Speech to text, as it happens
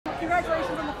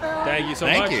congratulations on the film. Thank you so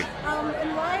much. Thank you.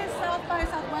 And why is South by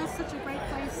Southwest such a great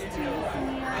place to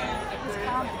premiere this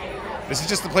comic? This is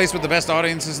just the place with the best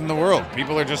audiences in the world.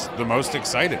 People are just the most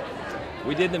excited.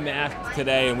 We did the math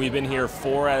today, and we've been here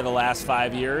 4 out of the last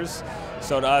 5 years.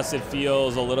 So to us, it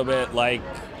feels a little bit like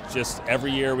just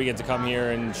every year we get to come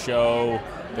here and show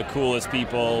the coolest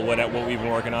people what we've been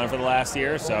working on for the last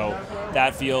year. So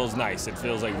that feels nice. It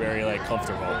feels like very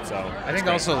comfortable. So I think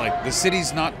also like the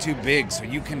city's not too big, so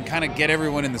you can kind of get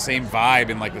everyone in the same vibe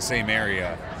in like the same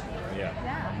area. Yeah.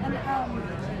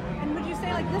 Yeah. And would you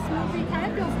say like this movie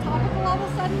kind of feels topical all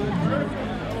of a sudden? I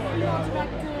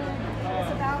mean,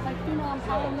 it's about like female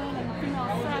empowerment and female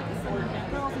sex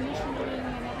and girls initiating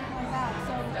and everything like that.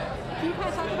 So can you kind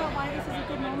of talk about why this is a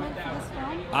good moment for this film?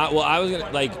 Well, I was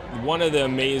gonna one of the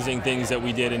amazing things that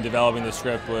we did in developing the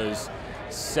script was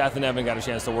Seth and Eben got a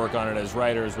chance to work on it as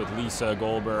writers with Lisa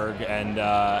Goldberg,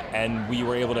 and we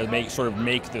were able to make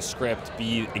the script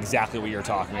be exactly what you're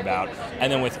talking about.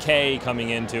 And then with Kay coming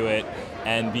into it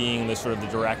and being the sort of the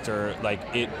director,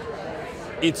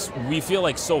 we feel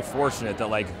like so fortunate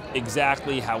that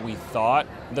exactly how we thought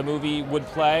the movie would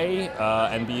play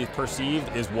and be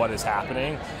perceived is what is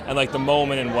happening, and the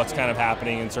moment and what's kind of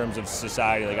happening in terms of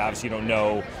society. Obviously you don't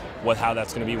know how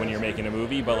that's going to be when you're making a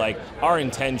movie, but our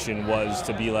intention was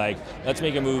to be let's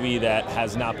make a movie that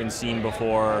has not been seen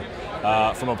before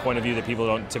from a point of view that people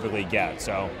don't typically get.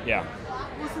 So yeah.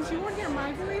 Well, since you weren't here,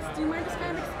 my voice, do you mind just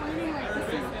kind of explaining this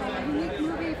is a unique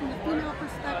movie from the female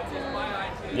perspective?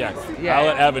 Yeah, I'll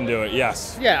let Eben do it,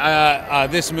 yes. Yeah,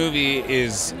 this movie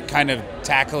is kind of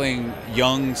tackling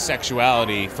young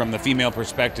sexuality from the female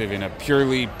perspective in a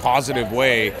purely positive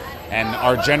way, and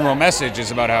our general message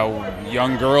is about how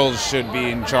young girls should be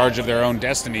in charge of their own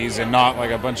destinies and not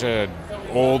like a bunch of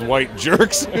old white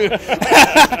jerks.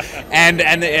 and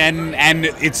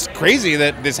it's crazy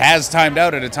that this has timed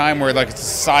out at a time where it's a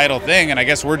societal thing, and I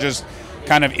guess we're just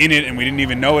kind of in it and we didn't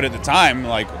even know it at the time.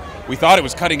 We thought it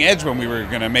was cutting edge when we were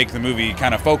going to make the movie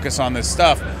kind of focus on this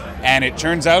stuff, and it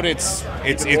turns out it's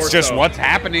just what's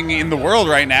happening in the world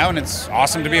right now, and it's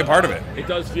awesome to be a part of it. It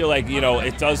does feel like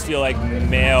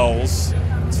males.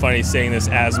 It's funny saying this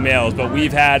as males, but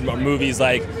we've had movies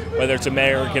whether it's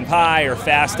American Pie or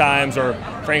Fast Times or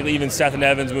frankly even Seth and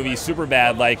Evan's movie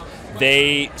Superbad,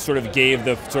 they sort of gave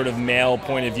the sort of male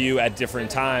point of view at different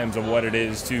times of what it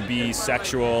is to be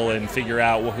sexual and figure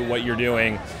out what you're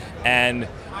doing. And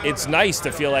it's nice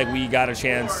to feel like we got a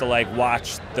chance to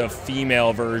watch the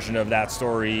female version of that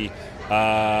story,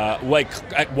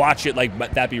 watch it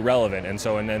that be relevant, and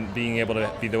then being able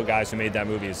to be the guys who made that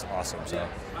movie is awesome. So,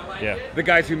 yeah. The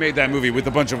guys who made that movie with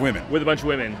a bunch of women. With a bunch of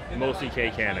women, mostly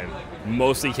Kahane.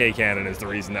 Mostly Kahane is the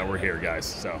reason that we're here, guys.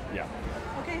 So, yeah.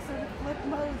 Okay, so the flip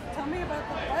mode. Tell me about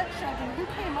the butt chugging. Who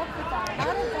came up with that?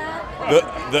 How did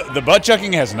that? The butt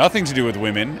chugging has nothing to do with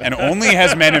women and only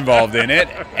has men involved in it.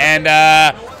 And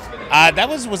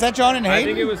was that John and Hayden? I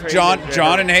think it was Hayden.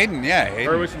 John and Hayden, yeah.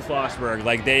 Hurwitz and Schlossberg.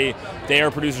 They are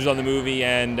producers on the movie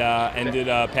and did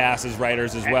pass as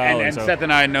writers as well. And Seth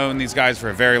and I have known these guys for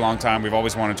a very long time. We've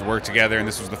always wanted to work together, and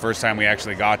this was the first time we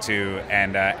actually got to.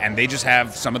 And they just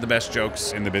have some of the best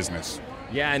jokes in the business.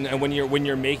 Yeah, and when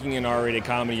you're making an R-rated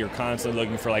comedy, you're constantly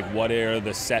looking for what are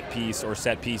the set pieces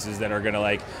that are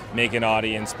gonna make an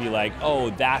audience be oh,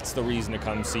 that's the reason to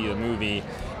come see the movie,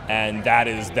 and that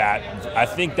is that. I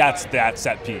think that's that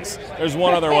set piece. There's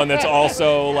one other one that's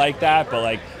also like that,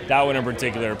 but that one in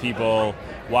particular, people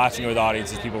watching it with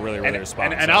audiences, people really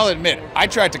respond. And I'll admit, I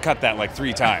tried to cut that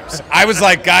 3 times. I was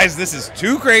like, guys, this is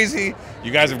too crazy.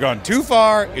 You guys have gone too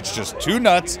far. It's just too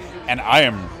nuts, and I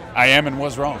am and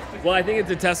was wrong. Well, I think it's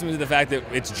a testament to the fact that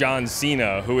it's John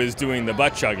Cena who is doing the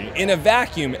butt chugging. In a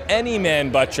vacuum, any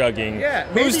man butt chugging. Yeah,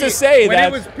 who's to say when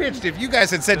that? When it was pitched, if you guys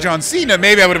had said John Cena,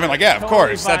 maybe I would have been yeah, of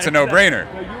course, that's a no-brainer.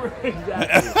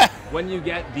 Exactly. When you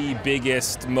get the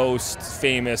biggest, most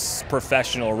famous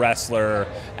professional wrestler,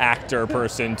 actor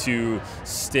person to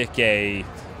stick a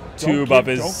tube up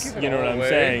his, you know what I'm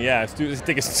saying? Yeah,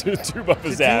 stick a tube up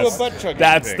his ass.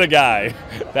 That's the guy.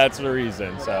 That's the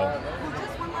reason. So.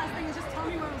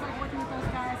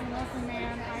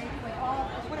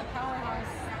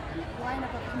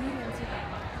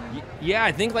 Yeah,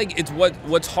 I think it's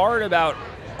what's hard about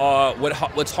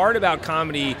what's hard about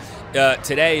comedy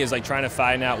today is trying to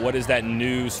find out what is that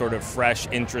new sort of fresh,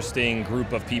 interesting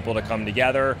group of people to come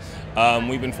together.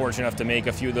 We've been fortunate enough to make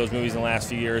a few of those movies in the last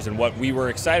few years, and what we were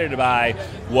excited by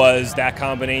was that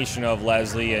combination of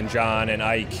Leslie and John and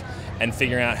Ike, and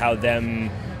figuring out how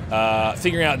them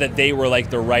figuring out that they were like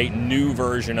the right new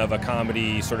version of a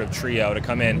comedy sort of trio to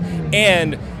come in.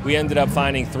 And we ended up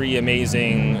finding 3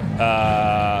 amazing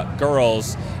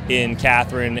girls in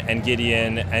Catherine and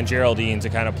Gideon and Geraldine to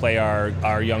kind of play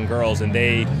our young girls, and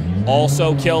they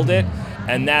also killed it.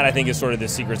 And that, I think, is sort of the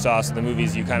secret sauce of the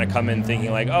movies. You kind of come in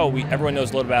thinking like, oh, everyone knows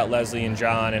a little about Leslie and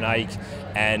John and Ike,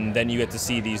 and then you get to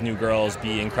see these new girls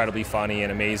be incredibly funny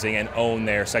and amazing and own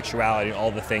their sexuality and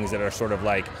all the things that are sort of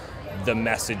like the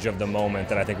message of the moment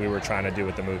that I think we were trying to do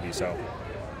with the movie. So,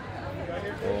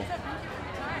 cool.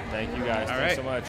 Thank you guys. Thanks so much.